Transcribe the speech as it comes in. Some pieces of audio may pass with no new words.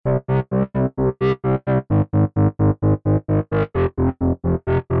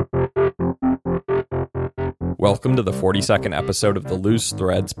Welcome to the 42nd episode of the Loose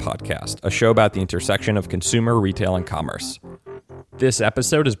Threads podcast, a show about the intersection of consumer, retail, and commerce. This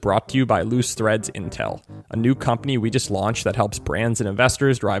episode is brought to you by Loose Threads Intel, a new company we just launched that helps brands and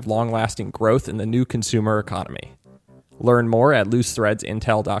investors drive long-lasting growth in the new consumer economy. Learn more at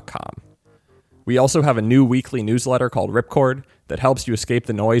loosethreadsintel.com. We also have a new weekly newsletter called Ripcord that helps you escape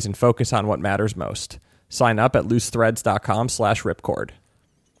the noise and focus on what matters most. Sign up at loosethreads.com/ripcord.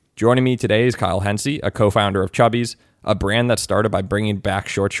 Joining me today is Kyle Hensey, a co-founder of Chubbies, a brand that started by bringing back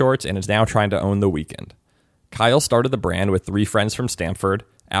short shorts and is now trying to own the weekend. Kyle started the brand with three friends from Stanford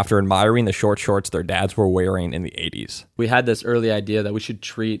after admiring the short shorts their dads were wearing in the 80s. We had this early idea that we should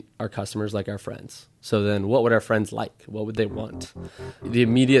treat our customers like our friends. So then what would our friends like? What would they want? The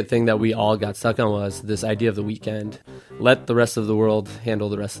immediate thing that we all got stuck on was this idea of the weekend. Let the rest of the world handle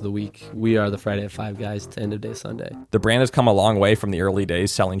the rest of the week. We are the Friday at 5 guys to end of day Sunday. The brand has come a long way from the early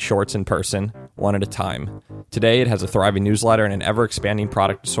days selling shorts in person, one at a time. Today it has a thriving newsletter and an ever-expanding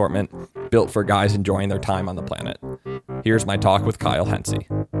product assortment built for guys enjoying their time on the planet. Here's my talk with Kyle Hensey.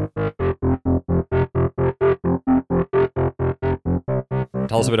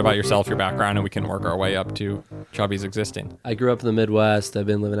 Tell us a bit about yourself, your background, and we can work our way up to Chubbies existing. I grew up in the Midwest. I've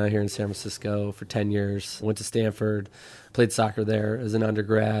been living out here in San Francisco for 10 years. Went to Stanford, played soccer there as an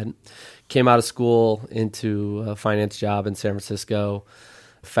undergrad. Came out of school into a finance job in San Francisco.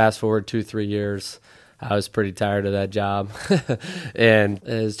 Fast forward 2-3 years, I was pretty tired of that job. And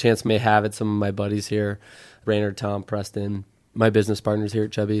as chance may have it, some of my buddies here, Raynard, Tom, Preston, my business partners here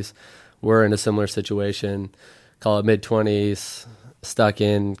at Chubbies, were in a similar situation. Call it mid-20s, stuck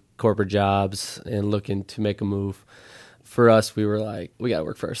in corporate jobs and looking to make a move. For us, we were like, we got to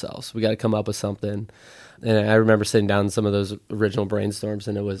work for ourselves. We got to come up with something. And I remember sitting down in some of those original brainstorms,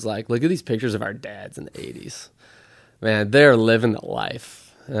 and it was like, look at these pictures of our dads in the 80s. Man, they're living the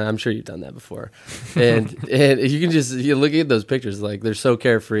life. I'm sure you've done that before. And you can just, you look at those pictures, like they're so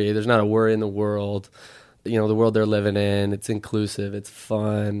carefree. There's not a worry in the world. You know, the world they're living in, it's inclusive, it's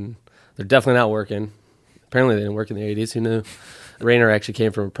fun. They're definitely not working. Apparently they didn't work in the 80s. Who knew? Raynard actually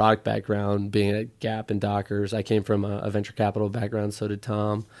came from a product background, being at Gap and Dockers. I came from a venture capital background, so did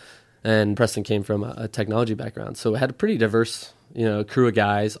Tom. And Preston came from a technology background. So we had a pretty diverse, crew of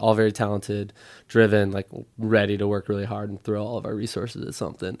guys, all very talented, driven, like ready to work really hard and throw all of our resources at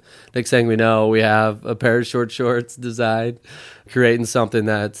something. Next thing we know, we have a pair of short shorts designed, creating something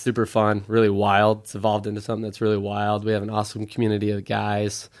that's super fun, really wild. It's evolved into something that's really wild. We have an awesome community of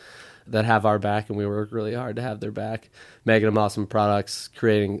guys that have our back, and we work really hard to have their back, making them awesome products,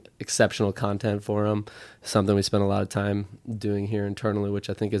 creating exceptional content for them, something we spend a lot of time doing here internally, which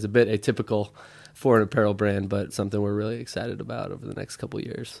I think is a bit atypical for an apparel brand, but something we're really excited about over the next couple of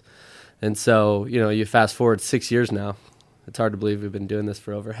years. And so, you fast forward 6 years now. It's hard to believe we've been doing this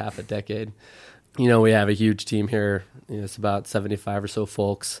for over half a decade. We have a huge team here. It's about 75 or so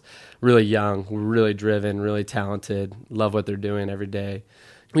folks, really young, really driven, really talented, love what they're doing every day.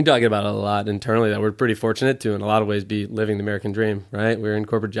 We talk about it a lot internally that we're pretty fortunate to, in a lot of ways, be living the American dream, right? We're in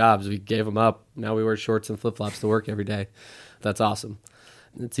corporate jobs. We gave them up. Now we wear shorts and flip-flops to work every day. That's awesome.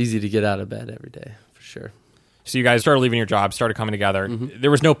 It's easy to get out of bed every day, for sure. So you guys started leaving your job, started coming together. Mm-hmm.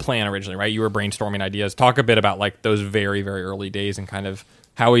 There was no plan originally, right? You were brainstorming ideas. Talk a bit about like those very, very early days and kind of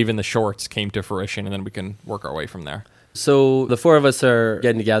how even the shorts came to fruition, and then we can work our way from there. So the four of us are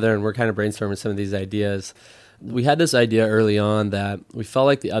getting together, and we're kind of brainstorming some of these ideas. We had this idea early on that we felt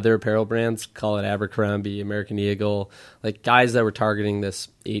like the other apparel brands, call it Abercrombie, American Eagle, like guys that were targeting this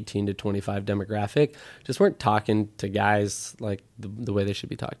 18 to 25 demographic, just weren't talking to guys like the way they should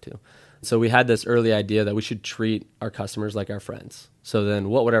be talked to. So we had this early idea that we should treat our customers like our friends. So then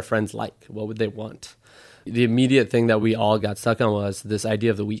what would our friends like? What would they want? The immediate thing that we all got stuck on was this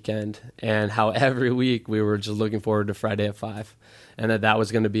idea of the weekend and how every week we were just looking forward to Friday at 5. And that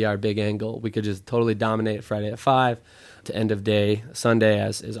was going to be our big angle. We could just totally dominate Friday at 5 to end of day Sunday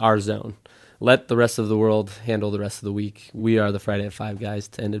as our zone. Let the rest of the world handle the rest of the week. We are the Friday at 5 guys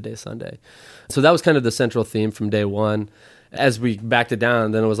to end of day Sunday. So that was kind of the central theme from day one. As we backed it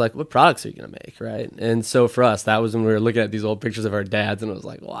down, then it was like, what products are you going to make, right? And so for us, that was when we were looking at these old pictures of our dads, and it was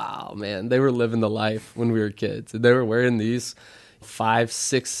like, wow, man, they were living the life when we were kids. And they were wearing these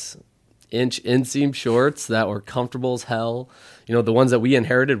 5-6 inch inseam shorts that were comfortable as hell. The ones that we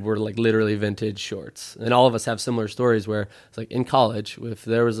inherited were like literally vintage shorts. And all of us have similar stories where it's like in college, if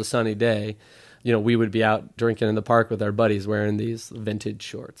there was a sunny day, we would be out drinking in the park with our buddies wearing these vintage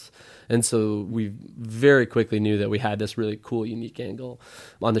shorts. And so we very quickly knew that we had this really cool, unique angle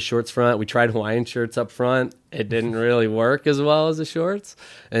on the shorts front. We tried Hawaiian shirts up front. It didn't really work as well as the shorts.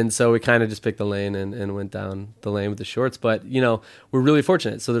 And so we kind of just picked the lane and went down the lane with the shorts. But, we're really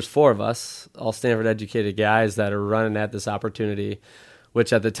fortunate. So there's 4 of us, all Stanford educated guys that are running at this opportunity,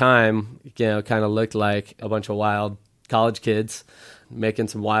 which at the time, kind of looked like a bunch of wild college kids making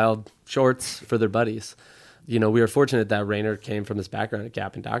some wild shorts for their buddies. We were fortunate that Rainer came from this background at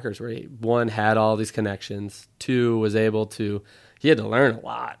Gap and Dockers, where he, 1, had all these connections, 2, was able to, he had to learn a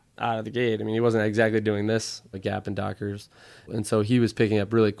lot out of the gate. I mean, he wasn't exactly doing this at Gap and Dockers. And so he was picking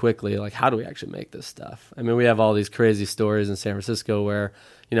up really quickly, like, how do we actually make this stuff? I mean, we have all these crazy stories in San Francisco where,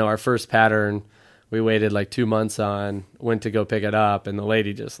 our first pattern, we waited like 2 months on, went to go pick it up, and the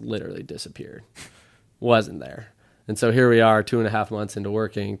lady just literally disappeared. Wasn't there. And so here we are 2.5 months into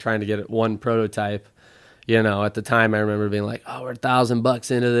working, trying to get one prototype. At the time I remember being like, oh, we're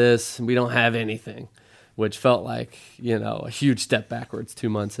 $1,000 into this and we don't have anything, which felt like, a huge step backwards 2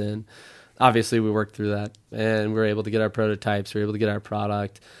 months in. Obviously we worked through that and we were able to get our prototypes, we were able to get our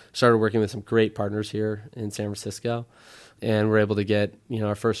product, started working with some great partners here in San Francisco, and we're able to get,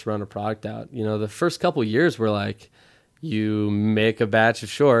 our first run of product out. The first couple years were like, you make a batch of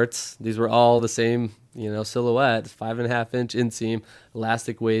shorts. These were all the same, silhouette, 5.5-inch inseam,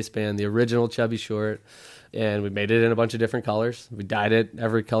 elastic waistband, the original chubby short. And we made it in a bunch of different colors. We dyed it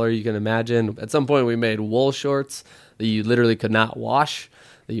every color you can imagine. At some point, we made wool shorts that you literally could not wash,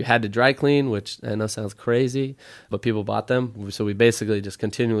 that you had to dry clean, which I know sounds crazy, but people bought them. So we basically just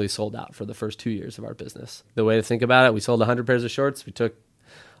continually sold out for the first 2 years of our business. The way to think about it, we sold 100 pairs of shorts. We took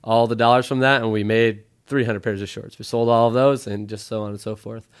all the dollars from that and we made 300 pairs of shorts. We sold all of those and just so on and so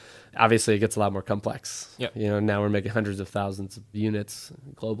forth. Obviously, it gets a lot more complex. Yep. Now we're making hundreds of thousands of units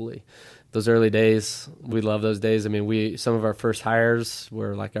globally. Those early days, we love those days. I mean, some of our first hires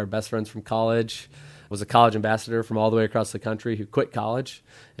were like our best friends from college. Was a college ambassador from all the way across the country who quit college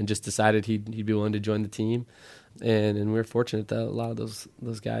and just decided he'd be willing to join the team. And we were fortunate that a lot of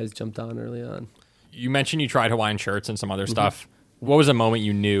those guys jumped on early on. You mentioned you tried Hawaiian shirts and some other stuff. What was the moment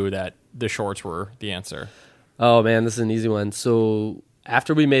you knew that the shorts were the answer? Oh, man, this is an easy one. So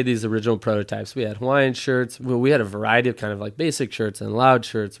after we made these original prototypes, we had Hawaiian shirts. Well, we had a variety of kind of like basic shirts and loud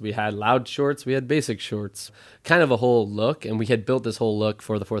shirts. We had loud shorts. We had basic shorts. Kind of a whole look. And we had built this whole look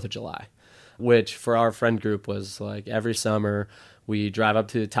for the 4th of July, which for our friend group was like every summer we drive up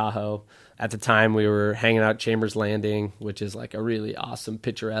to Tahoe. At the time, we were hanging out at Chambers Landing, which is like a really awesome,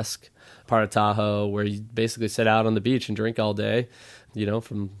 picturesque part of Tahoe where you basically sit out on the beach and drink all day,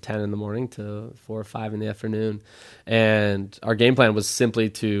 from 10 in the morning to 4 or 5 in the afternoon. And our game plan was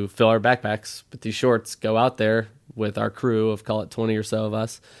simply to fill our backpacks with these shorts, go out there with our crew of, call it 20 or so of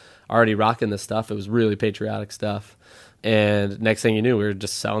us, already rocking this stuff. It was really patriotic stuff. And next thing you knew, we were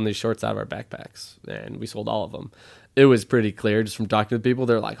just selling these shorts out of our backpacks, and we sold all of them. It was pretty clear just from talking to people.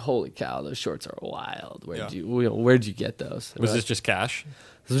 They're like, "Holy cow, those shorts are wild! Where'd you get those?" Was this just cash?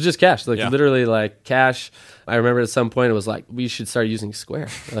 This was just cash, literally like cash. I remember at some point it was like, we should start using Square.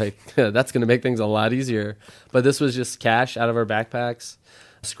 Like that's going to make things a lot easier. But this was just cash out of our backpacks.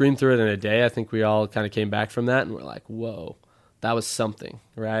 Screamed through it in a day. I think we all kind of came back from that and we're like, whoa, that was something,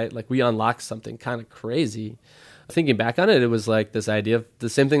 right? Like we unlocked something kind of crazy. Thinking back on it, it was like this idea of the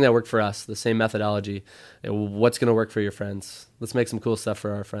same thing that worked for us, the same methodology. What's going to work for your friends? Let's make some cool stuff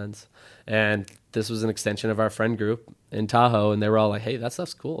for our friends. And this was an extension of our friend group in Tahoe, and they were all like, hey, that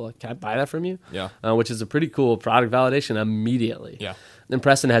stuff's cool. Like, can I buy that from you? Yeah. Which is a pretty cool product validation immediately. Yeah. And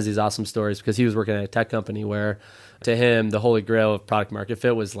Preston has these awesome stories because he was working at a tech company where, to him, the holy grail of product market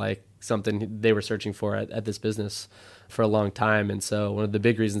fit was like something they were searching for at this business for a long time. And so one of the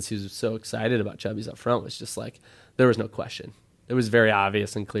big reasons he was so excited about Chubbies up front was just like, there was no question. It was very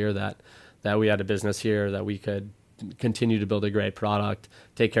obvious and clear that we had a business here, that we could continue to build a great product,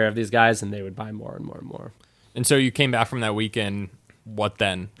 take care of these guys, and they would buy more and more and more. And so you came back from that weekend. What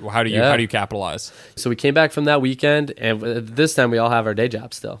then? How do you capitalize? So we came back from that weekend, and this time we all have our day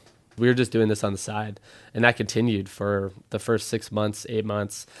jobs still. We were just doing this on the side, and that continued for the first 6 months, 8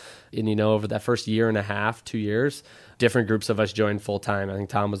 months. And, over that first year and a half, 2 years, different groups of us joined full-time. I think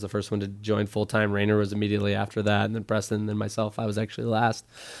Tom was the first one to join full-time. Rainer was immediately after that, and then Preston, and then myself. I was actually last.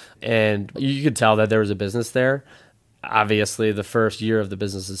 And you could tell that there was a business there. Obviously, the first year of the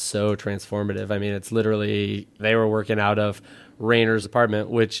business is so transformative. I mean, it's literally, they were working out of Rainer's apartment,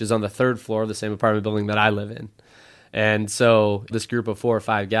 which is on the 3rd floor of the same apartment building that I live in. And so this group of 4 or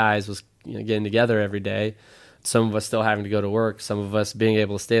 5 guys was getting together every day. Some of us still having to go to work, some of us being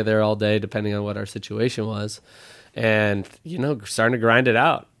able to stay there all day, depending on what our situation was. And, starting to grind it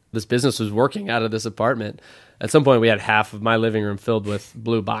out. This business was working out of this apartment. At some point, we had half of my living room filled with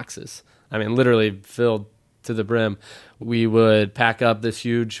blue boxes. I mean, literally filled to the brim. We would pack up this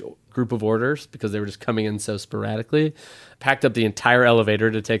huge group of orders because they were just coming in so sporadically, packed up the entire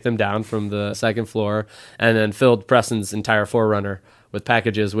elevator to take them down from the second floor, and then filled Preston's entire 4Runner with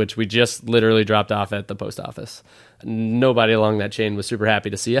packages, which we just literally dropped off at the post office. Nobody along that chain was super happy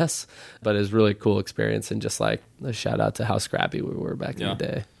to see us, but it was a really cool experience, and just like a shout out to how scrappy we were back in the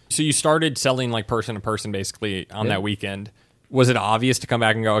day. So you started selling like person to person basically on that weekend. Was it obvious to come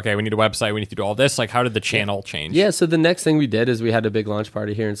back and go, okay, we need a website, we need to do all this? Like, how did the channel change? Yeah, so the next thing we did is we had a big launch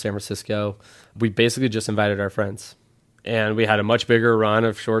party here in San Francisco. We basically just invited our friends, and we had a much bigger run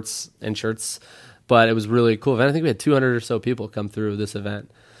of shorts and shirts, but it was really cool event. I think we had 200 or so people come through this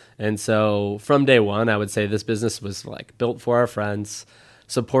event. And so from day one, I would say this business was like built for our friends,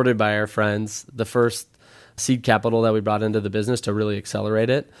 supported by our friends. The first seed capital that we brought into the business to really accelerate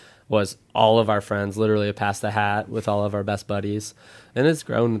it was all of our friends, literally a pass the hat with all of our best buddies. And it's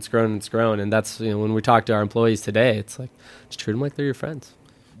grown, it's grown, it's grown. And that's, when we talk to our employees today, it's like, just treat them like they're your friends.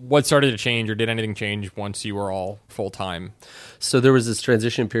 What started to change, or did anything change once you were all full-time? So there was this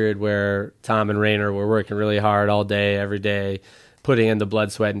transition period where Tom and Rainer were working really hard all day, every day, putting in the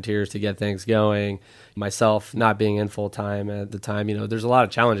blood, sweat, and tears to get things going. Myself not being in full-time at the time, there's a lot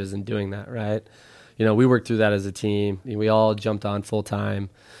of challenges in doing that, right? We worked through that as a team. We all jumped on full-time,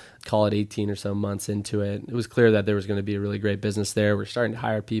 call it 18 or so months into it. It was clear that there was going to be a really great business there. We're starting to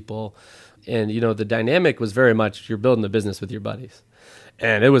hire people. And, the dynamic was very much you're building a business with your buddies.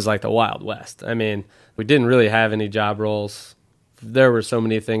 And it was like the Wild West. I mean, we didn't really have any job roles. There were so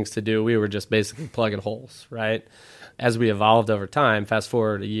many things to do. We were just basically plugging holes, right? As we evolved over time, fast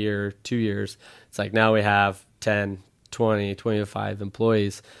forward a year, 2 years, it's like now we have 10, 20, 25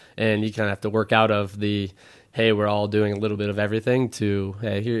 employees. And you kind of have to work out of the, hey, we're all doing a little bit of everything, to,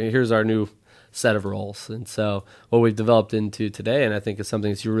 hey, here's our new set of roles. And so what we've developed into today, and I think is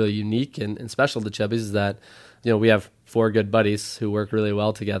something that's really unique and special to Chubbies, is that, we have 4 good buddies who work really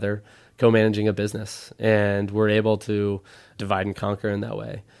well together, co-managing a business, and we're able to divide and conquer in that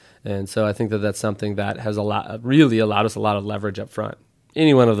way. And so I think that that's something that has really allowed us a lot of leverage up front.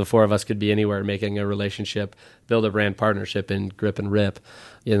 Any one of the 4 of us could be anywhere making a relationship, build a brand partnership, and grip and rip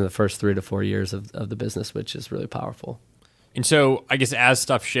in the first 3 to 4 years of the business, which is really powerful. And so I guess as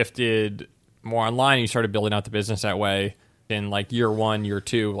stuff shifted more online, you started building out the business that way. In like year 1, year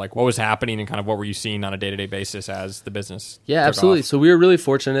 2, like what was happening and kind of what were you seeing on a day-to-day basis as the business took absolutely off? So we were really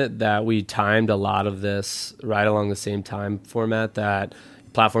fortunate that we timed a lot of this right along the same time format that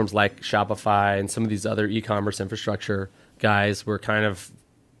platforms like Shopify and some of these other e-commerce infrastructure guys were kind of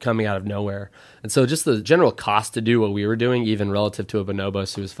coming out of nowhere. And so just the general cost to do what we were doing, even relative to a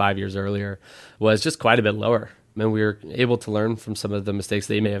Bonobos who was 5 years earlier, was just quite a bit lower. And we were able to learn from some of the mistakes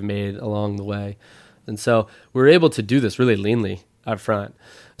they may have made along the way. And so we were able to do this really leanly up front.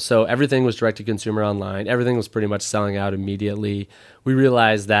 So everything was direct to consumer online. Everything was pretty much selling out immediately. We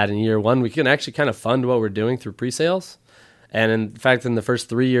realized that in year 1, we can actually kind of fund what we're doing through pre-sales. And in fact, in the first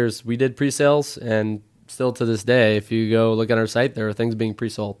 3 years, we did pre-sales. And still to this day, if you go look at our site, there are things being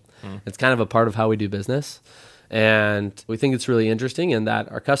pre-sold. It's kind of a part of how we do business. And we think it's really interesting in that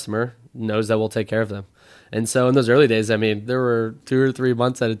our customer knows that we'll take care of them. And so in those early days, I mean, there were 2 or 3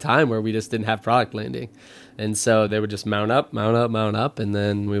 months at a time where we just didn't have product landing. And so they would just mount up, and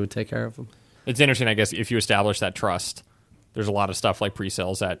then we would take care of them. It's interesting, I guess, if you establish that trust, there's a lot of stuff like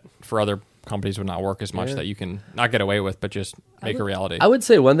pre-sales that for other companies would not work as much that you can not get away with, but just make a reality. I would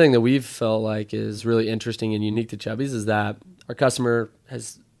say one thing that we've felt like is really interesting and unique to Chubbies is that our customer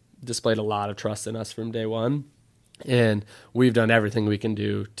has displayed a lot of trust in us from day one. And we've done everything we can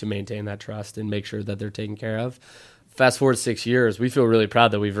do to maintain that trust and make sure that they're taken care of. Fast forward 6 years, we feel really proud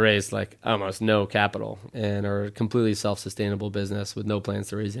that we've raised like almost no capital and are a completely self-sustainable business with no plans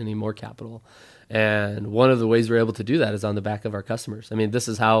to raise any more capital. And one of the ways we're able to do that is on the back of our customers. I mean, this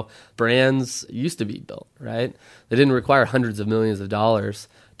is how brands used to be built, right? They didn't require hundreds of millions of dollars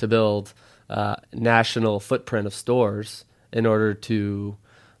to build a national footprint of stores in order to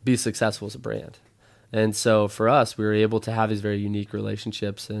be successful as a brand. And so for us, we were able to have these very unique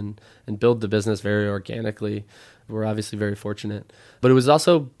relationships and build the business very organically. We're obviously very fortunate. But it was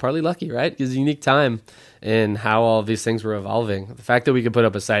also partly lucky, right? It was a unique time in how all of these things were evolving. The fact that we could put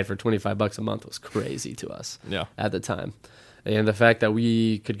up a site for $25 a month was crazy to us at the time. And the fact that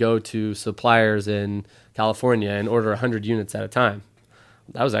we could go to suppliers in California and order 100 units at a time,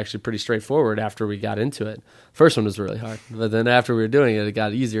 that was actually pretty straightforward after we got into it. First one was really hard, but then after we were doing it, it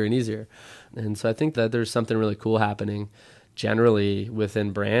got easier and easier. And so I think that there's something really cool happening generally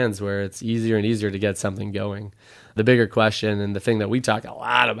within brands where it's easier and easier to get something going. The bigger question and the thing that we talk a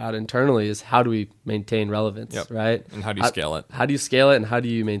lot about internally is how do we maintain relevance, right? And how do you scale it? How do you scale it and how do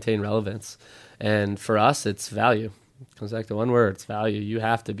you maintain relevance? And for us, it's value. It comes back to one word, it's value.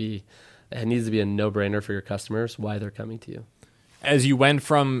 It needs to be a no-brainer for your customers why they're coming to you. As you went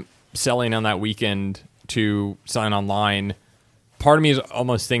from selling on that weekend to selling online, part of me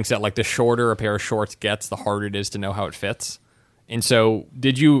almost thinks that like the shorter a pair of shorts gets, the harder it is to know how it fits. And so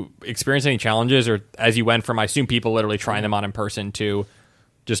did you experience any challenges, or as you went from, I assume people literally trying them on in person, to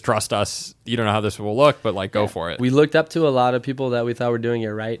just trust us, you don't know how this will look, but like go for it? We looked up to a lot of people that we thought were doing it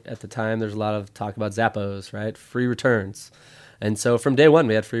right at the time. There's a lot of talk about Zappos, right? Free returns. And so from day one,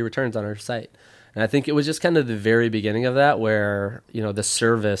 we had free returns on our site. And I think it was just kind of the very beginning of that where, the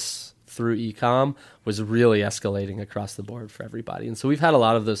service through e-com was really escalating across the board for everybody. And so we've had a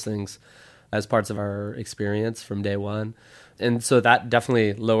lot of those things as parts of our experience from day one. And so that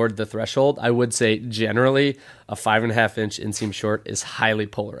definitely lowered the threshold. I would say generally a 5.5-inch inseam short is highly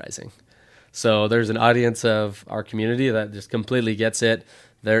polarizing. So there's an audience of our community that just completely gets it.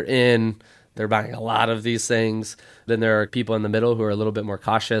 They're buying a lot of these things. Then there are people in the middle who are a little bit more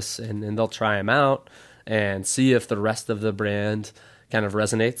cautious and they'll try them out and see if the rest of the brand kind of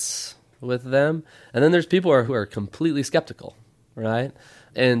resonates with them. And then there's people who are completely skeptical, right?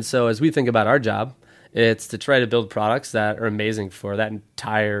 And so as we think about our job, it's to try to build products that are amazing for that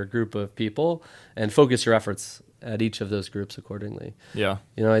entire group of people and focus your efforts at each of those groups accordingly. Yeah.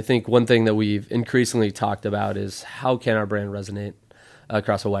 I think one thing that we've increasingly talked about is how can our brand resonate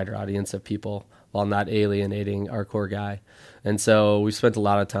across a wider audience of people while not alienating our core guy. And so we spent a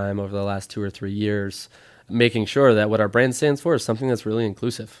lot of time over the last 2 or 3 years making sure that what our brand stands for is something that's really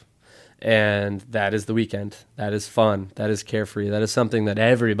inclusive. And that is the weekend. That is fun. That is carefree. That is something that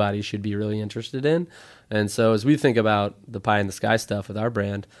everybody should be really interested in. And so as we think about the pie in the sky stuff with our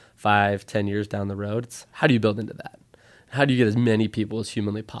brand 5-10 years down the road, it's how do you build into that? How do you get as many people as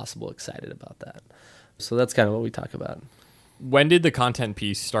humanly possible excited about that? So that's kind of what we talk about. When did the content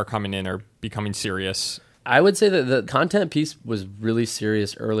piece start coming in or becoming serious? I would say that the content piece was really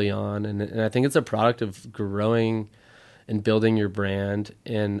serious early on. And I think it's a product of growing and building your brand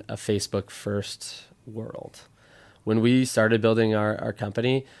in a Facebook-first world. When we started building our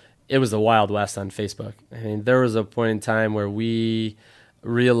company, it was the Wild West on Facebook. I mean, there was a point in time where we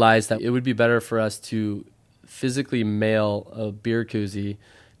realized that it would be better for us to physically mail a beer koozie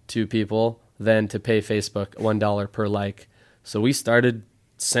to people than to pay Facebook $1 per like. So we started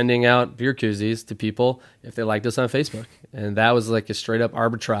sending out beer koozies to people if they liked us on Facebook. And that was like a straight-up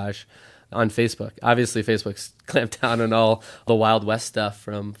arbitrage on Facebook. Obviously, Facebook's clamped down on all the Wild West stuff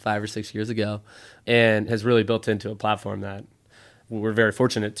from 5 or 6 years ago and has really built into a platform that we're very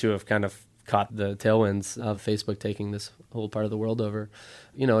fortunate to have kind of caught the tailwinds of Facebook taking this whole part of the world over.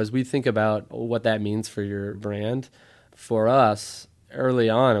 As we think about what that means for your brand, for us, early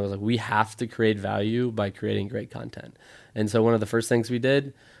on, it was like we have to create value by creating great content. And so one of the first things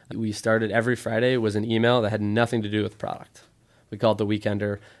we started every Friday was an email that had nothing to do with product. We call it The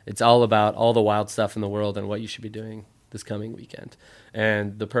Weekender. It's all about all the wild stuff in the world and what you should be doing this coming weekend.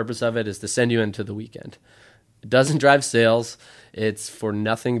 And the purpose of it is to send you into the weekend. It doesn't drive sales. It's for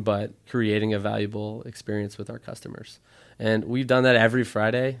nothing but creating a valuable experience with our customers. And we've done that every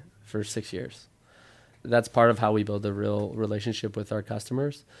Friday for 6 years. That's part of how we build a real relationship with our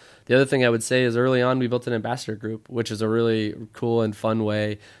customers. The other thing I would say is early on, we built an ambassador group, which is a really cool and fun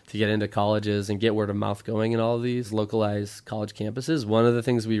way to get into colleges and get word of mouth going in all of these localized college campuses. One of the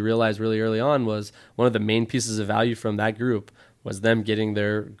things we realized really early on was one of the main pieces of value from that group was them getting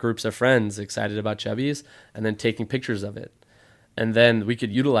their groups of friends excited about Chubbies and then taking pictures of it. And then we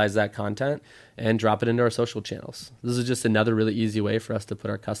could utilize that content and drop it into our social channels. This is just another really easy way for us to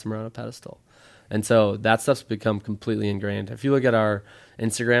put our customer on a pedestal. And so that stuff's become completely ingrained. If you look at our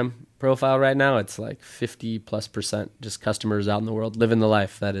Instagram profile right now, it's like 50+% just customers out in the world living the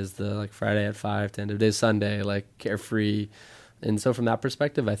life. That is the like Friday at 5 to end of day Sunday, like carefree. And so from that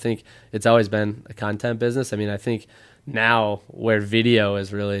perspective, I think it's always been a content business. I mean, I think now where video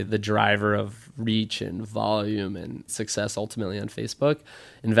is really the driver of reach and volume and success ultimately on Facebook,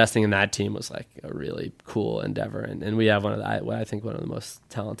 investing in that team was like a really cool endeavor. And we have one of the most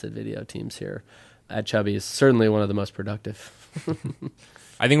talented video teams here at Chubbies, certainly one of the most productive.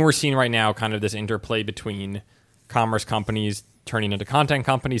 I think we're seeing right now kind of this interplay between commerce companies turning into content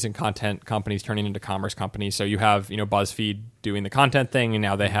companies and content companies turning into commerce companies. So you have, BuzzFeed doing the content thing, and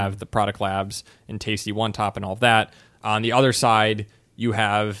now they have the Product Labs and Tasty One Top and all of that. On the other side, you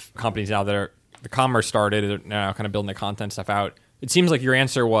have companies now that are the commerce started, they're now kind of building the content stuff out. It seems like your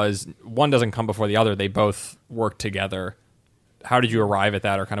answer was one doesn't come before the other. They both work together how did you arrive at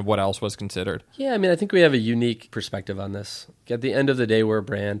that, or kind of what else was considered? Yeah, I mean, I think we have a unique perspective on this. At the end of the day, we're a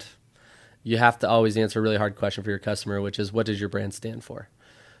brand. You have to always answer a really hard question for your customer, which is, what does your brand stand for?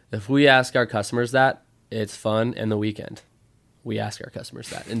 If we ask our customers that, it's fun and the weekend. We ask our customers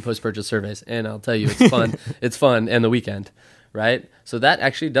that in post-purchase surveys, and I'll tell you, it's fun. It's fun and the weekend, right? So that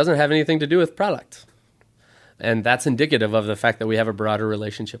actually doesn't have anything to do with product. And that's indicative of the fact that we have a broader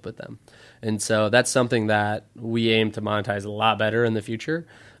relationship with them. And so that's something that we aim to monetize a lot better in the future,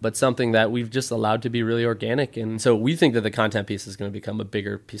 but something that we've just allowed to be really organic. And so we think that the content piece is going to become a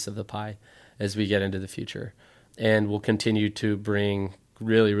bigger piece of the pie as we get into the future. And we'll continue to bring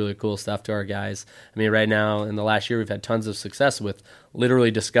really, really cool stuff to our guys. I mean, right now, in the last year, we've had tons of success with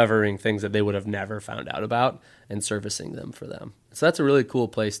literally discovering things that they would have never found out about and servicing them for them. So that's a really cool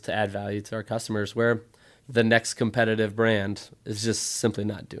place to add value to our customers, where the next competitive brand is just simply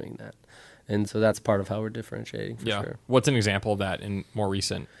not doing that. And so that's part of how we're differentiating, for sure. What's an example of that in more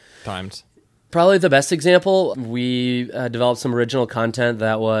recent times? Probably the best example, we developed some original content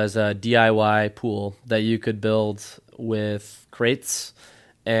that was a DIY pool that you could build with crates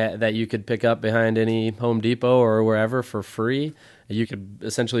that you could pick up behind any Home Depot or wherever for free. You could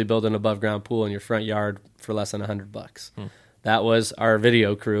essentially build an above-ground pool in your front yard for less than $100. That was our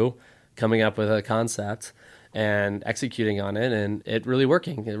video crew coming up with a concept and executing on it, and it really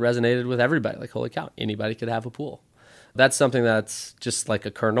working. It resonated with everybody. Like, holy cow, anybody could have a pool. That's something that's just like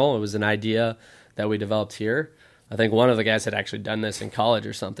a kernel. It was an idea that we developed here. I think one of the guys had actually done this in college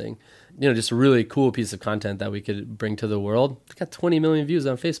or something. Just a really cool piece of content that we could bring to the world. It got 20 million views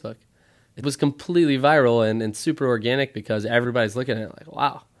on Facebook. It was completely viral and super organic because everybody's looking at it like,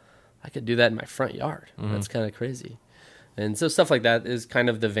 wow, I could do that in my front yard. That's kind of crazy. And so stuff like that is kind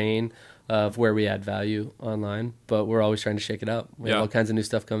of the vein of where we add value online, but we're always trying to shake it up. We have all kinds of new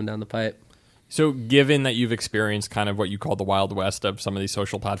stuff coming down the pipe. So given that you've experienced kind of what you call the Wild West of some of these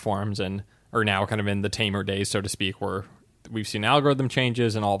social platforms and are now kind of in the tamer days, so to speak, where we've seen algorithm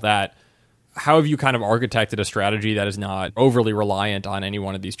changes and all that, how have you kind of architected a strategy that is not overly reliant on any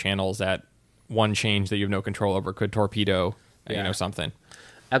one of these channels that one change that you have no control over could torpedo something?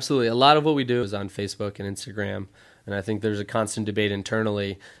 Absolutely. A lot of what we do is on Facebook and Instagram, and I think there's a constant debate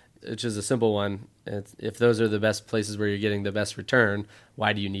internally, which is a simple one. If those are the best places where you're getting the best return,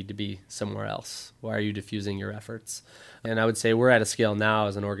 why do you need to be somewhere else? Why are you diffusing your efforts? And I would say we're at a scale now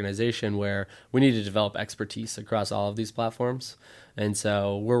as an organization where we need to develop expertise across all of these platforms. And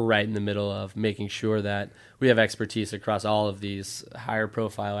so we're right in the middle of making sure that we have expertise across all of these higher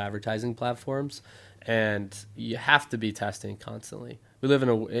profile advertising platforms. And you have to be testing constantly. We live in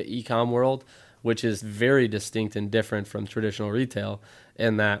an e-com world, which is very distinct and different from traditional retail,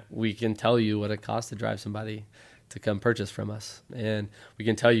 in that we can tell you what it costs to drive somebody to come purchase from us. And we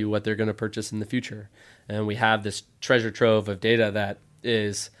can tell you what they're going to purchase in the future. And we have this treasure trove of data that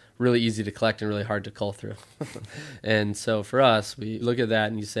is really easy to collect and really hard to cull through. And so for us, we look at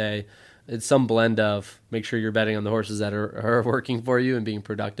that and you say, it's some blend of make sure you're betting on the horses that are working for you and being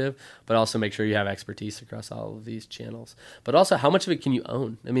productive, but also make sure you have expertise across all of these channels. But also, how much of it can you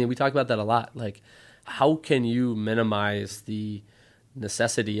own? I mean, we talk about that a lot. Like, how can you minimize the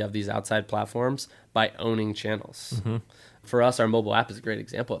necessity of these outside platforms by owning channels? Mm-hmm. For us, our mobile app is a great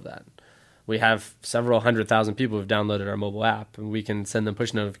example of that. We have several 100,000 people who've downloaded our mobile app, and we can send them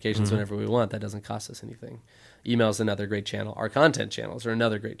push notifications whenever we want. That doesn't cost us anything. Email is another great channel. Our content channels are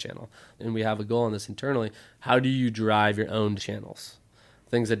another great channel. And we have a goal on this internally. How do you drive your own channels?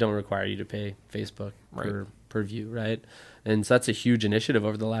 Things that don't require you to pay Facebook per view, right? And so that's a huge initiative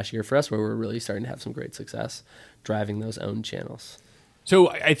over the last year for us, where we're really starting to have some great success driving those own channels. So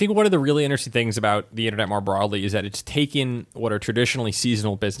I think one of the really interesting things about the internet more broadly is that it's taken what are traditionally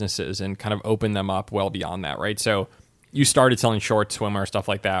seasonal businesses and kind of opened them up well beyond that, right? So you started selling shorts, swimwear, stuff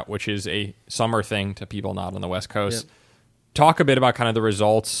like that, which is a summer thing to people not on the West Coast. Yep. Talk a bit about kind of the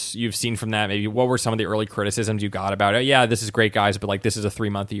results you've seen from that. Maybe what were some of the early criticisms you got about it? Yeah, this is great, guys, but like this is a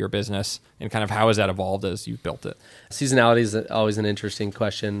 3-month-a-year business, and kind of how has that evolved as you've built it? Seasonality is always an interesting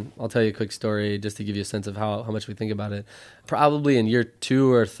question. I'll tell you a quick story just to give you a sense of how much we think about it. Probably in year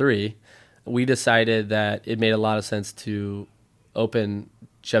 2 or 3, we decided that it made a lot of sense to open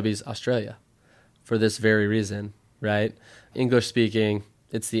Chubbies Australia for this very reason, right? English speaking,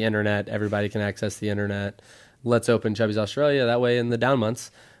 it's the internet, everybody can access the internet. Let's open Chubbies Australia. That way in the down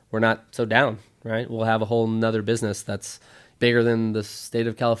months, we're not so down, right? We'll have a whole nother business that's bigger than the state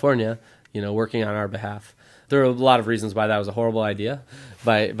of California, working on our behalf. There are a lot of reasons why that was a horrible idea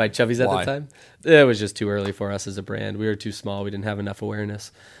by Chubbies at the time. It was just too early for us as a brand. We were too small. We didn't have enough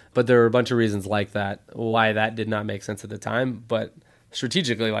awareness. But there were a bunch of reasons like that, why that did not make sense at the time. But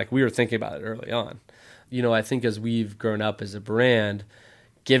strategically, we were thinking about it early on. I think as we've grown up as a brand,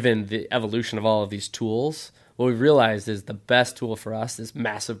 given the evolution of all of these tools, what we've realized is the best tool for us is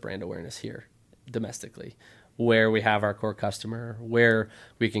massive brand awareness here domestically, where we have our core customer, where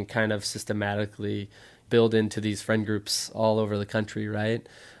we can kind of systematically build into these friend groups all over the country, right?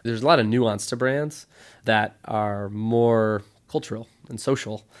 There's a lot of nuance to brands that are more cultural and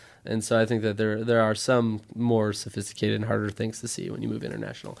social. And so I think that there are some more sophisticated and harder things to see when you move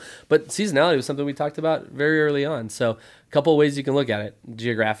international. But seasonality was something we talked about very early on. So a couple of ways you can look at it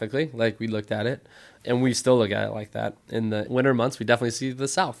geographically, like we looked at it, and we still look at it like that. In the winter months, we definitely see the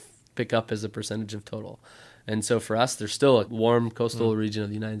South pick up as a percentage of total. And so for us, there's still a warm coastal region of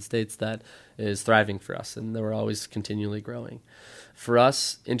the United States that is thriving for us, and we're always continually growing. For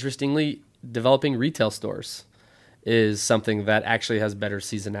us, interestingly, developing retail stores is something that actually has better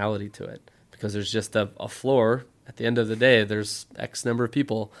seasonality to it, because there's just a floor. At the end of the day, there's X number of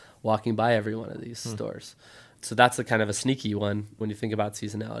people walking by every one of these stores. So that's a kind of a sneaky one when you think about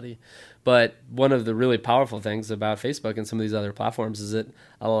seasonality. But one of the really powerful things about Facebook and some of these other platforms is it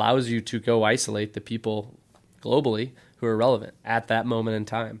allows you to go isolate the people globally who are relevant at that moment in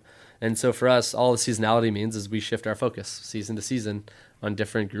time. And so for us, all the seasonality means is we shift our focus season to season on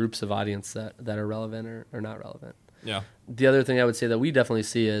different groups of audience that are relevant or not relevant. Yeah. The other thing I would say that we definitely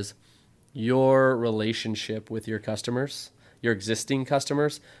see is your relationship with your customers, your existing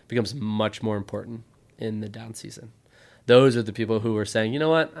customers, becomes much more important in the down season. Those are the people who are saying, you know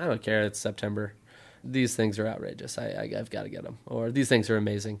what, I don't care, it's September. These things are outrageous. I've got to get them. Or these things are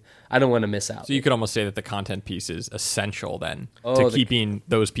amazing. I don't want to miss out. So you could almost say that the content piece is essential then to keeping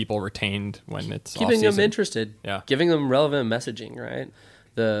those people retained when it's keeping off-season. them interested, giving them relevant messaging, right?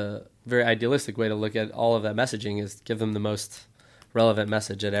 The very idealistic way to look at all of that messaging is give them the most relevant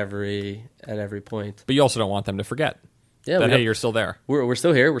message at every point. But you also don't want them to forget that, hey, you're still there. We're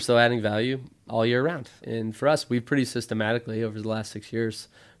still here. We're still adding value all year round. And for us, we've pretty systematically over the last 6 years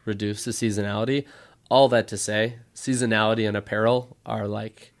reduced the seasonality. All that to say, seasonality and apparel are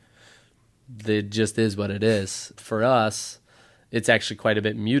like, it just is what it is. For us, it's actually quite a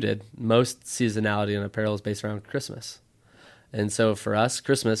bit muted. Most seasonality in apparel is based around Christmas. And so for us,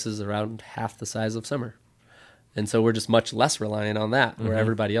 Christmas is around half the size of summer. And so we're just much less reliant on that where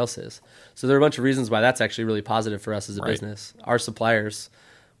everybody else is. So there are a bunch of reasons why that's actually really positive for us as a business. Our suppliers,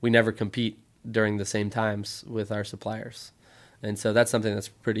 we never compete during the same times with our suppliers. And so that's something that's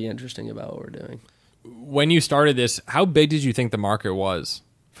pretty interesting about what we're doing. When you started this, how big did you think the market was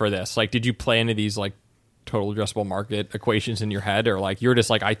for this? Like, did you play into these like total addressable market equations in your head, or like you're just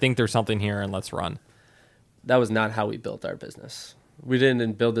like, I think there's something here and let's run? That was not how we built our business. We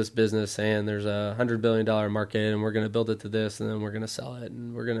didn't build this business saying there's a $100 billion market and we're going to build it to this and then we're going to sell it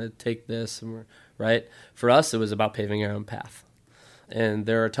and we're going to take this and right? For us, it was about paving our own path. And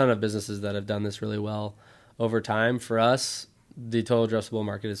there are a ton of businesses that have done this really well over time. For us, the total addressable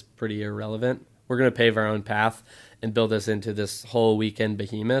market is pretty irrelevant. We're going to pave our own path and build this into this whole weekend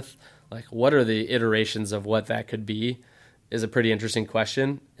behemoth. Like, what are the iterations of what that could be is a pretty interesting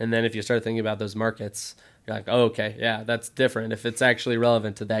question. And then if you start thinking about those markets, you're like, oh, okay, yeah, that's different if it's actually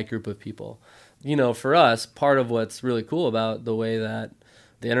relevant to that group of people. You know, for us, part of what's really cool about the way that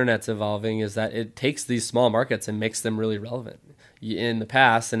the internet's evolving is that it takes these small markets and makes them really relevant. In the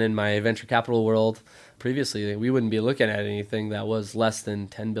past and in my venture capital world previously, we wouldn't be looking at anything that was less than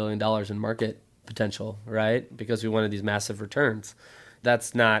 $10 billion in market potential, right? Because we wanted these massive returns.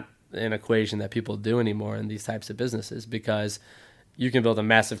 That's not an equation that people do anymore in these types of businesses, because you can build a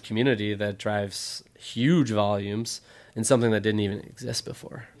massive community that drives huge volumes in something that didn't even exist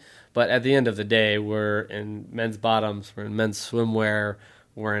before. But at the end of the day, we're in men's bottoms, we're in men's swimwear,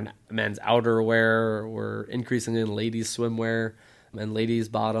 we're in men's outerwear, we're increasingly in ladies' swimwear and ladies'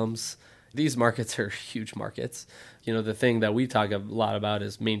 bottoms. These markets are huge markets. You know, the thing that we talk a lot about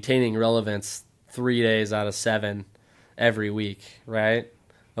is maintaining relevance 3 days out of 7 every week, right?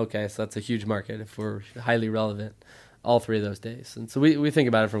 Okay, so that's a huge market if we're highly relevant all 3 of those days. And so we think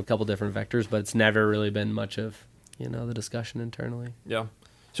about it from a couple different vectors, but it's never really been much of, you know, the discussion internally. Yeah.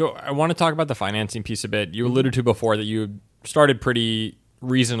 So I want to talk about the financing piece a bit. You alluded to before that you started pretty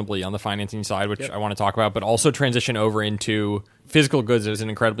reasonably on the financing side, which I want to talk about, but also transition over into physical goods as an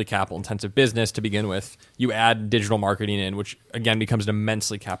incredibly capital-intensive business to begin with. You add digital marketing in, which again becomes an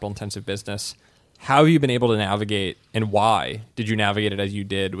immensely capital-intensive business. How have you been able to navigate, and why did you navigate it as you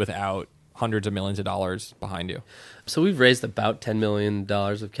did without hundreds of millions of dollars behind you? So we've raised about $10 million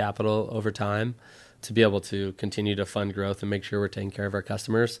of capital over time to be able to continue to fund growth and make sure we're taking care of our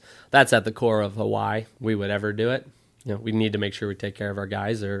customers. That's at the core of the why we would ever do it. You know, we need to make sure we take care of our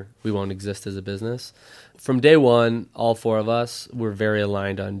guys or we won't exist as a business. From day one, all 4 of us were very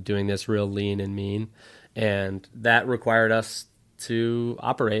aligned on doing this real lean and mean. And that required us to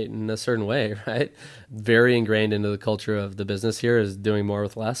operate in a certain way, right? Very ingrained into the culture of the business here is doing more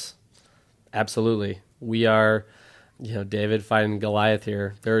with less. Absolutely. We are, David fighting Goliath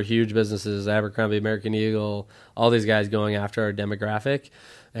here. There are huge businesses, Abercrombie, American Eagle, all these guys going after our demographic.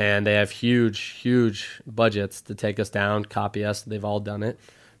 And they have huge, huge budgets to take us down, copy us. They've all done it,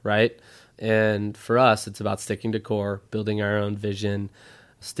 right? And for us, it's about sticking to core, building our own vision,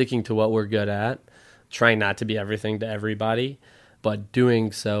 sticking to what we're good at, trying not to be everything to everybody, but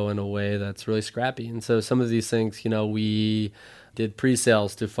doing so in a way that's really scrappy. And so some of these things, we did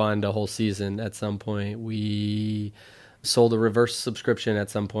pre-sales to fund a whole season at some point. We sold a reverse subscription at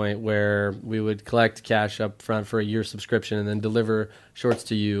some point where we would collect cash up front for a year subscription and then deliver shorts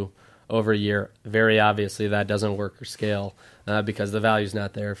to you over a year. Very obviously that doesn't work or scale because the value's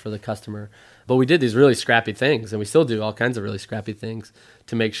not there for the customer. But we did these really scrappy things, and we still do all kinds of really scrappy things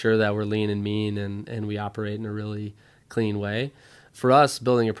to make sure that we're lean and mean and we operate in a really clean way. For us,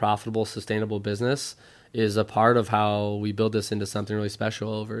 building a profitable, sustainable business is a part of how we build this into something really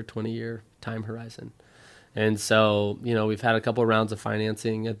special over a 20-year time horizon. And so, we've had a couple of rounds of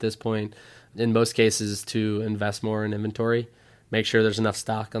financing at this point, in most cases to invest more in inventory, make sure there's enough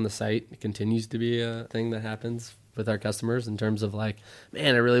stock on the site. It continues to be a thing that happens with our customers in terms of like,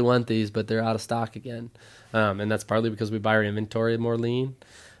 man, I really want these, but they're out of stock again. And that's partly because we buy our inventory more lean,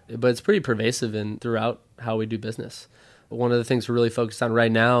 but it's pretty pervasive throughout how we do business. One of the things we're really focused on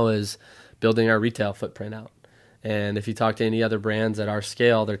right now is building our retail footprint out. And if you talk to any other brands at our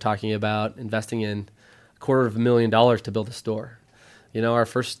scale, they're talking about investing in $250,000 to build a store. Our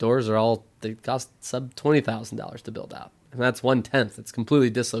first stores they cost sub $20,000 to build out. And that's 1/10. It's completely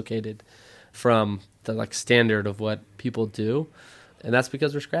dislocated from the standard of what people do. And that's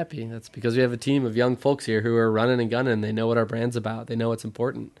because we're scrappy. That's because we have a team of young folks here who are running and gunning. They know what our brand's about. They know what's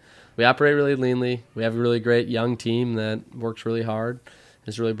important. We operate really leanly. We have a really great young team that works really hard,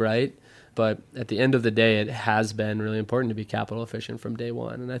 is really bright. But at the end of the day, it has been really important to be capital efficient from day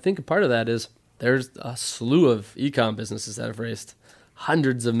one. And I think a part of that is there's a slew of e-com businesses that have raised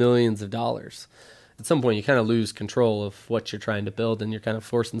hundreds of millions of dollars. At some point, you kind of lose control of what you're trying to build, and you're kind of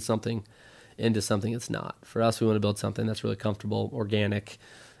forcing something into something it's not. For us, we want to build something that's really comfortable, organic,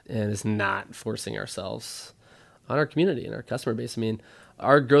 and is not forcing ourselves on our community and our customer base. I mean,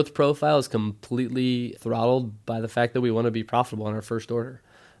 our growth profile is completely throttled by the fact that we want to be profitable on our first order,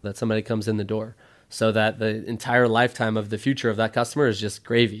 that somebody comes in the door, so that the entire lifetime of the future of that customer is just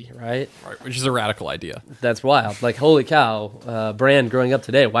gravy, right? Right, which is a radical idea. That's wild. Like, holy cow, brand growing up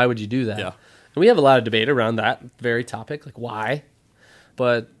today, why would you do that? Yeah. And we have a lot of debate around that very topic, like why?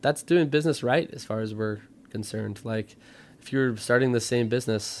 But that's doing business right as far as we're concerned. Like, if you were starting the same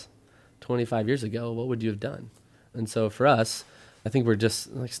business 25 years ago, what would you have done? And so for us, I think we're just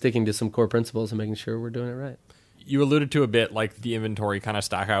sticking to some core principles and making sure we're doing it right. You alluded to a bit like the inventory kind of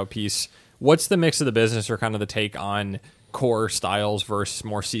stock out piece. What's the mix of the business, or kind of the take on core styles versus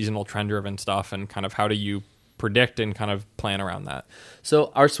more seasonal trend-driven stuff, and kind of how do you predict and kind of plan around that?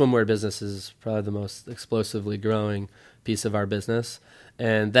 So our swimwear business is probably the most explosively growing piece of our business.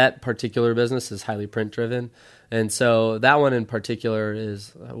 And that particular business is highly print-driven. And so that one in particular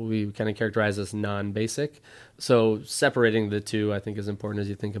is we kind of characterize as non-basic. So separating the two, I think, is important as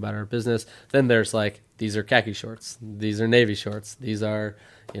you think about our business. Then there's these are khaki shorts. These are navy shorts. These are,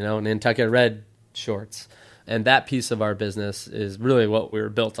 Nantucket red shorts. And that piece of our business is really what we were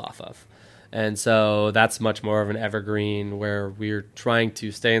built off of. And so that's much more of an evergreen where we're trying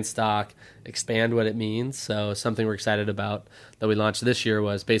to stay in stock, expand what it means. So something we're excited about that we launched this year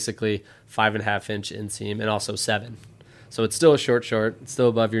was basically 5.5-inch inseam and also 7. So it's still a short, it's still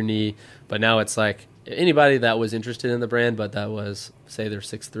above your knee, but now it's like anybody that was interested in the brand, but that was, say, they're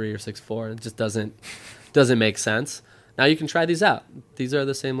 6'3" or 6'4", it just doesn't make sense. Now you can try these out. These are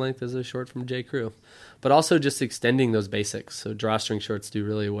the same length as a short from J. Crew. But also just extending those basics. So drawstring shorts do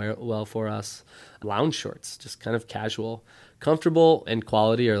really well for us. Lounge shorts, just kind of casual. Comfortable and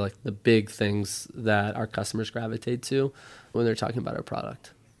quality are the big things that our customers gravitate to when they're talking about our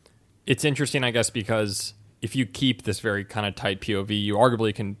product. It's interesting, I guess, because if you keep this very kind of tight POV, you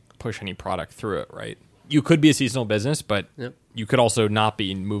arguably can push any product through it, right? You could be a seasonal business, but you could also not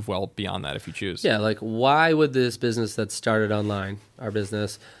be and move well beyond that if you choose. Yeah, why would this business that started online, our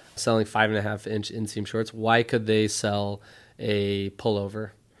business, selling 5.5-inch inseam shorts, why could they sell a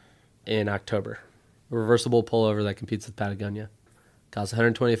pullover in October? A reversible pullover that competes with Patagonia. Costs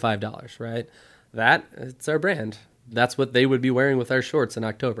 $125, right? It's our brand. That's what they would be wearing with our shorts in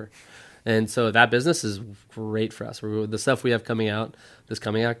October. And so that business is great for us. The stuff we have coming out this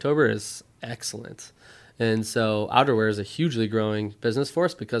coming October is excellent. And so outerwear is a hugely growing business for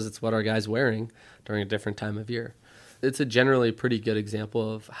us because it's what our guy's wearing during a different time of year. It's a generally pretty good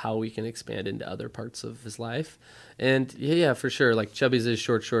example of how we can expand into other parts of his life. And yeah, for sure, like Chubbies is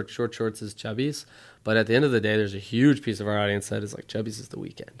short shorts is Chubbies. But at the end of the day, there's a huge piece of our audience that is like Chubbies is the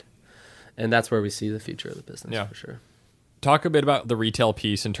weekend. And that's where we see the future of the business, for sure. Talk a bit about the retail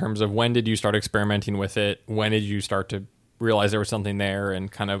piece in terms of when did you start experimenting with it? When did you start to realize there was something there,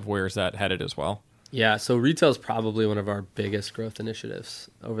 and kind of where's that headed as well? Yeah, so retail is probably one of our biggest growth initiatives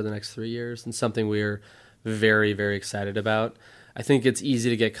over the next 3 years, and something we're very, very excited about. I think it's easy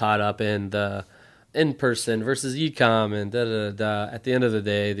to get caught up in the in-person versus e-com and da-da-da-da. At the end of the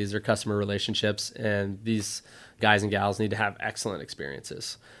day, these are customer relationships, and these guys and gals need to have excellent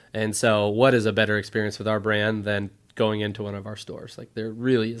experiences. And so what is a better experience with our brand than going into one of our stores? Like, there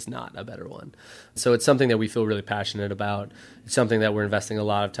really is not a better one. So it's something that we feel really passionate about. It's something that we're investing a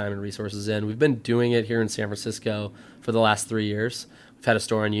lot of time and resources in. We've been doing it here in San Francisco for the last 3 years. We've had a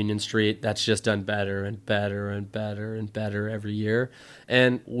store on Union Street that's just done better and better and better and better every year.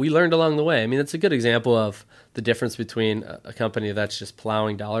 And we learned along the way. I mean, it's a good example of the difference between a company that's just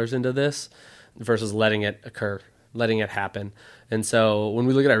plowing dollars into this versus letting it occur, letting it happen. And so when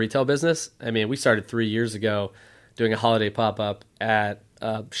we look at our retail business, I mean, we started 3 years ago doing a holiday pop-up at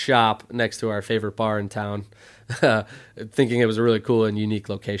a shop next to our favorite bar in town, thinking it was a really cool and unique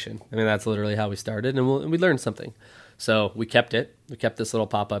location. I mean, that's literally how we started, and we learned something. So we kept it. We kept this little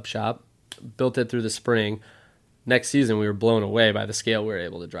pop-up shop, built it through the spring. Next season, we were blown away by the scale we were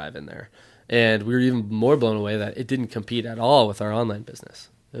able to drive in there. And we were even more blown away that it didn't compete at all with our online business.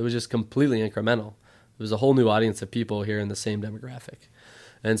 It was just completely incremental. It was a whole new audience of people here in the same demographic.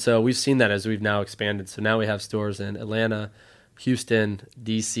 And so we've seen that as we've now expanded. So now we have stores in Atlanta, Houston,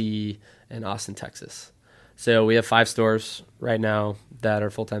 DC, and Austin, Texas. So we have 5 stores right now that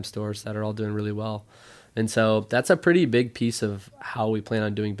are full-time stores that are all doing really well. And so that's a pretty big piece of how we plan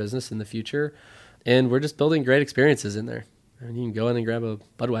on doing business in the future. And we're just building great experiences in there. And you can go in and grab a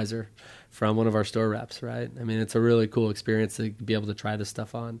Budweiser from one of our store reps, right? I mean, it's a really cool experience to be able to try this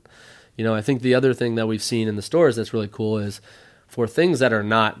stuff on. You know, I think the other thing that we've seen in the stores that's really cool is for things that are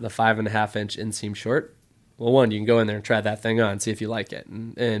not the 5.5-inch inseam short, well, one, you can go in there and try that thing on, see if you like it.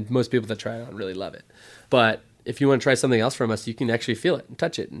 And most people that try it on really love it. But if you want to try something else from us, you can actually feel it and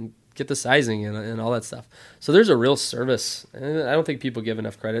touch it and get the sizing and all that stuff. So there's a real service. And I don't think people give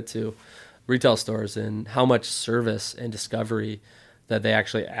enough credit to retail stores and how much service and discovery that they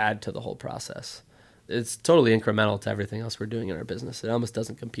actually add to the whole process. It's totally incremental to everything else we're doing in our business. It almost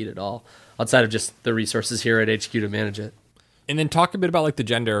doesn't compete at all outside of just the resources here at HQ to manage it. And then talk a bit about like the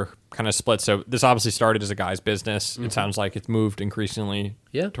gender kind of split. So this obviously started as a guy's business. Mm-hmm. It sounds like it's moved increasingly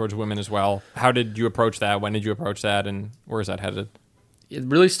towards women as well. How did you approach that? When did you approach that? And where is that headed? It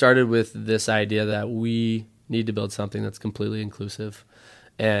really started with this idea that we need to build something that's completely inclusive.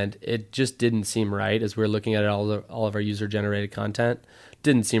 And it just didn't seem right as we were looking at all of our user-generated content.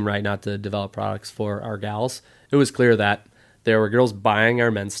 Didn't seem right not to develop products for our gals. It was clear that there were girls buying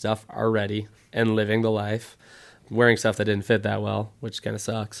our men's stuff already and living the life, wearing stuff that didn't fit that well, which kind of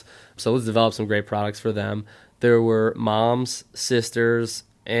sucks. So let's develop some great products for them. There were moms, sisters,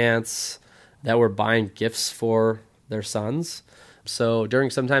 aunts that were buying gifts for their sons. So during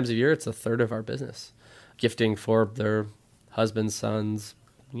some times of year, it's a third of our business, gifting for their husbands, sons,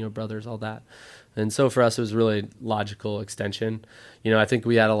 brothers, all that. And so for us, it was really logical extension. I think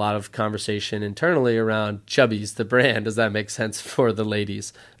we had a lot of conversation internally around Chubbies, the brand. Does that make sense for the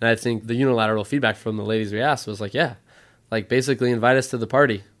ladies? And I think the unilateral feedback from the ladies we asked was like, yeah, like basically invite us to the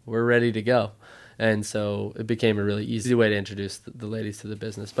party. We're ready to go. And so it became a really easy way to introduce the ladies to the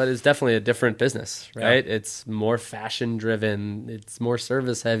business. But it's definitely a different business, right? Yeah. It's more fashion driven. It's more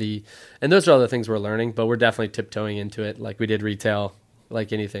service heavy. And those are all the things we're learning, but we're definitely tiptoeing into it like we did retail,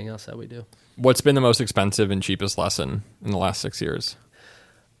 like anything else that we do. What's been the most expensive and cheapest lesson in the last 6 years?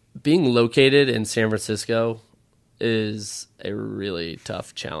 Being located in San Francisco is a really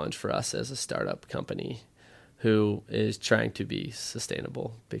tough challenge for us as a startup company who is trying to be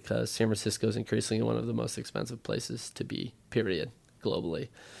sustainable, because San Francisco is increasingly one of the most expensive places to be, period, globally.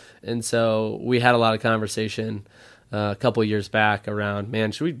 And so we had a lot of conversation a couple of years back around,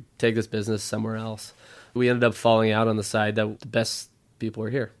 man, should we take this business somewhere else? We ended up falling out on the side that the best people are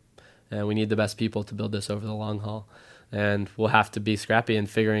here, and we need the best people to build this over the long haul. And we'll have to be scrappy in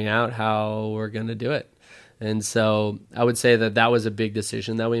figuring out how we're going to do it. And so I would say that was a big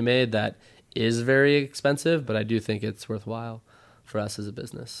decision that we made that is very expensive, but I do think it's worthwhile for us as a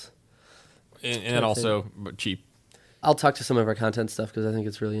business. And also cheap. I'll talk to some of our content stuff because I think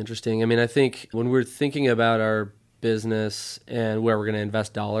it's really interesting. I mean, I think when we're thinking about our business and where we're going to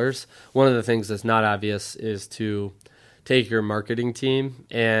invest dollars, one of the things that's not obvious is to take your marketing team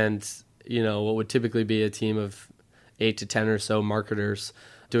and, what would typically be a team of 8 to 10 or so marketers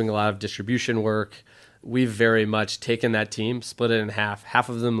doing a lot of distribution work. We've very much taken that team, split it in half. Half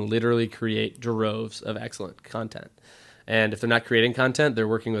of them literally create droves of excellent content. And if they're not creating content, they're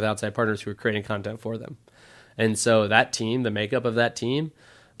working with outside partners who are creating content for them. And so that team, the makeup of that team,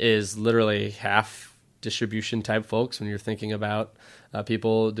 is literally half distribution type folks when you're thinking about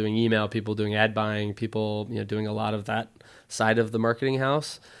people doing email, people doing ad buying, people doing a lot of that side of the marketing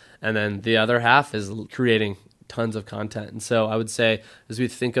house. And then the other half is creating tons of content. And so I would say, as we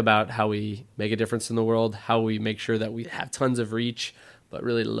think about how we make a difference in the world, how we make sure that we have tons of reach, but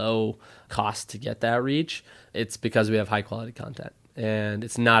really low cost to get that reach, it's because we have high quality content. And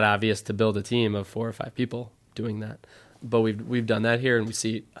it's not obvious to build a team of 4 or 5 people doing that. But we've done that here, and we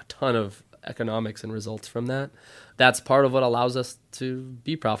see a ton of economics and results from that. That's part of what allows us to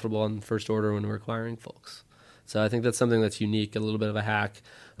be profitable on first order when we're acquiring folks. So I think that's something that's unique, a little bit of a hack,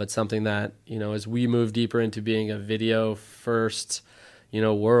 but something that, as we move deeper into being a video first,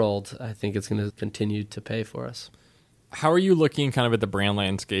 world, I think it's going to continue to pay for us. How are you looking kind of at the brand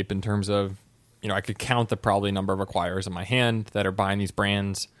landscape in terms of, I could count the probably number of acquirers in my hand that are buying these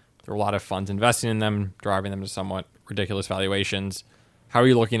brands. There are a lot of funds investing in them, driving them to somewhat ridiculous valuations. How are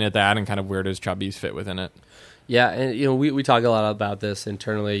you looking at that, and kind of where does Chubbies fit within it? Yeah, and we talk a lot about this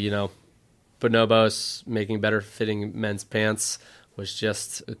internally. Bonobos, making better fitting men's pants, was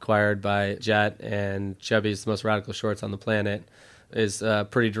just acquired by Jet, and Chubbies, the most radical shorts on the planet, is a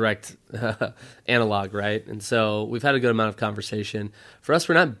pretty direct analog, right? And so we've had a good amount of conversation. For us,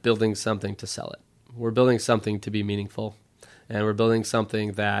 we're not building something to sell it. We're building something to be meaningful. And we're building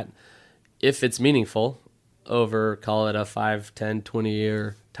something that, if it's meaningful, over, call it a 5, 10,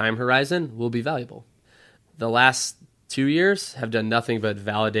 20-year time horizon, will be valuable. The last 2 years have done nothing but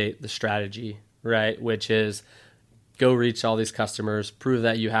validate the strategy, right? Which is go reach all these customers, prove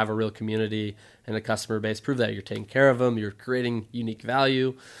that you have a real community and a customer base, prove that you're taking care of them, you're creating unique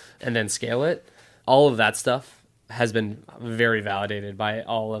value, and then scale it. All of that stuff has been very validated by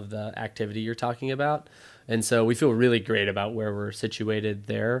all of the activity you're talking about. And so we feel really great about where we're situated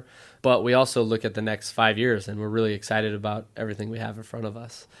there. But we also look at the next 5 years, and we're really excited about everything we have in front of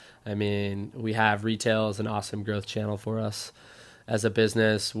us. I mean, we have retail as an awesome growth channel for us. As a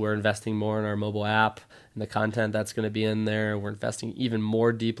business, we're investing more in our mobile app and the content that's going to be in there. We're investing even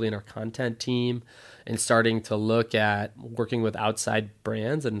more deeply in our content team and starting to look at working with outside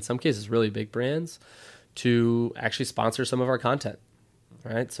brands, and in some cases really big brands, to actually sponsor some of our content.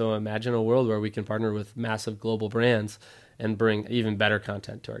 Right? So imagine a world where we can partner with massive global brands and bring even better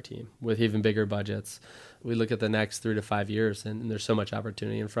content to our team with even bigger budgets. We look at the next 3 to 5 years, and there's so much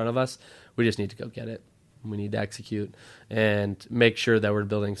opportunity in front of us. We just need to go get it. We need to execute and make sure that we're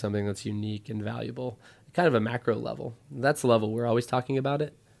building something that's unique and valuable, kind of a macro level. That's the level we're always talking about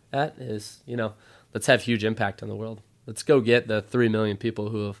it at is, let's have huge impact on the world. Let's go get the 3 million people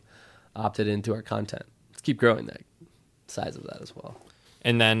who have opted into our content. Let's keep growing that size of that as well.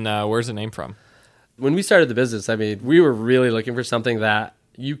 And then where's the name from? When we started the business, we were really looking for something that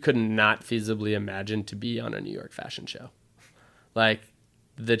you could not feasibly imagine to be on a New York fashion show. Like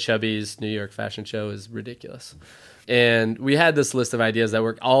the Chubbies New York fashion show is ridiculous. And we had this list of ideas that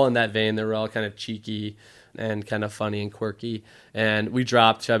were all in that vein. They were all kind of cheeky and kind of funny and quirky. And we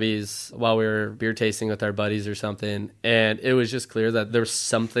dropped Chubbies while we were beer tasting with our buddies or something. And it was just clear that there was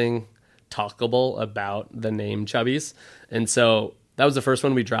something talkable about the name Chubbies. And so that was the first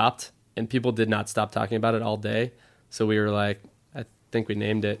one we dropped, and people did not stop talking about it all day. So we were like, I think we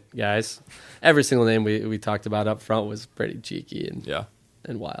named it, guys. Every single name we talked about up front was pretty cheeky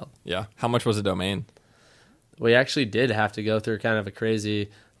and wild. Yeah. How much was a domain? We actually did have to go through kind of a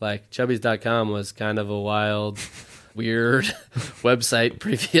crazy, chubbies.com was kind of a wild, weird website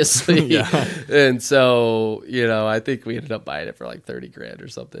previously. Yeah. And so, I think we ended up buying it for like $30,000 or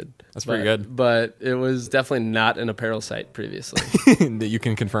something. That's pretty good. But it was definitely not an apparel site previously. That you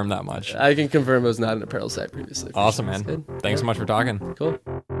can confirm that much. I can confirm it was not an apparel site previously. Awesome, man. Good. Thanks so much for talking. Cool.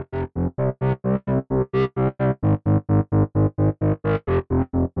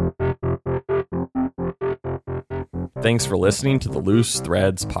 Thanks for listening to the Loose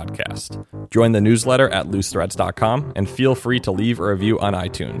Threads podcast. Join the newsletter at loosethreads.com and feel free to leave a review on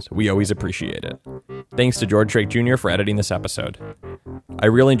iTunes. We always appreciate it. Thanks to George Drake Jr. for editing this episode. I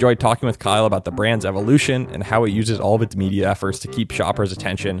really enjoyed talking with Kyle about the brand's evolution and how it uses all of its media efforts to keep shoppers'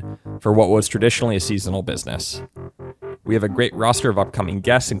 attention for what was traditionally a seasonal business. We have a great roster of upcoming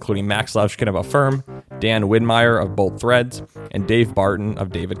guests, including Max Levchkin of Affirm, Dan Widmeyer of Bold Threads, and Dave Barton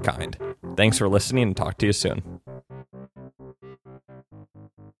of David Kind. Thanks for listening, and talk to you soon.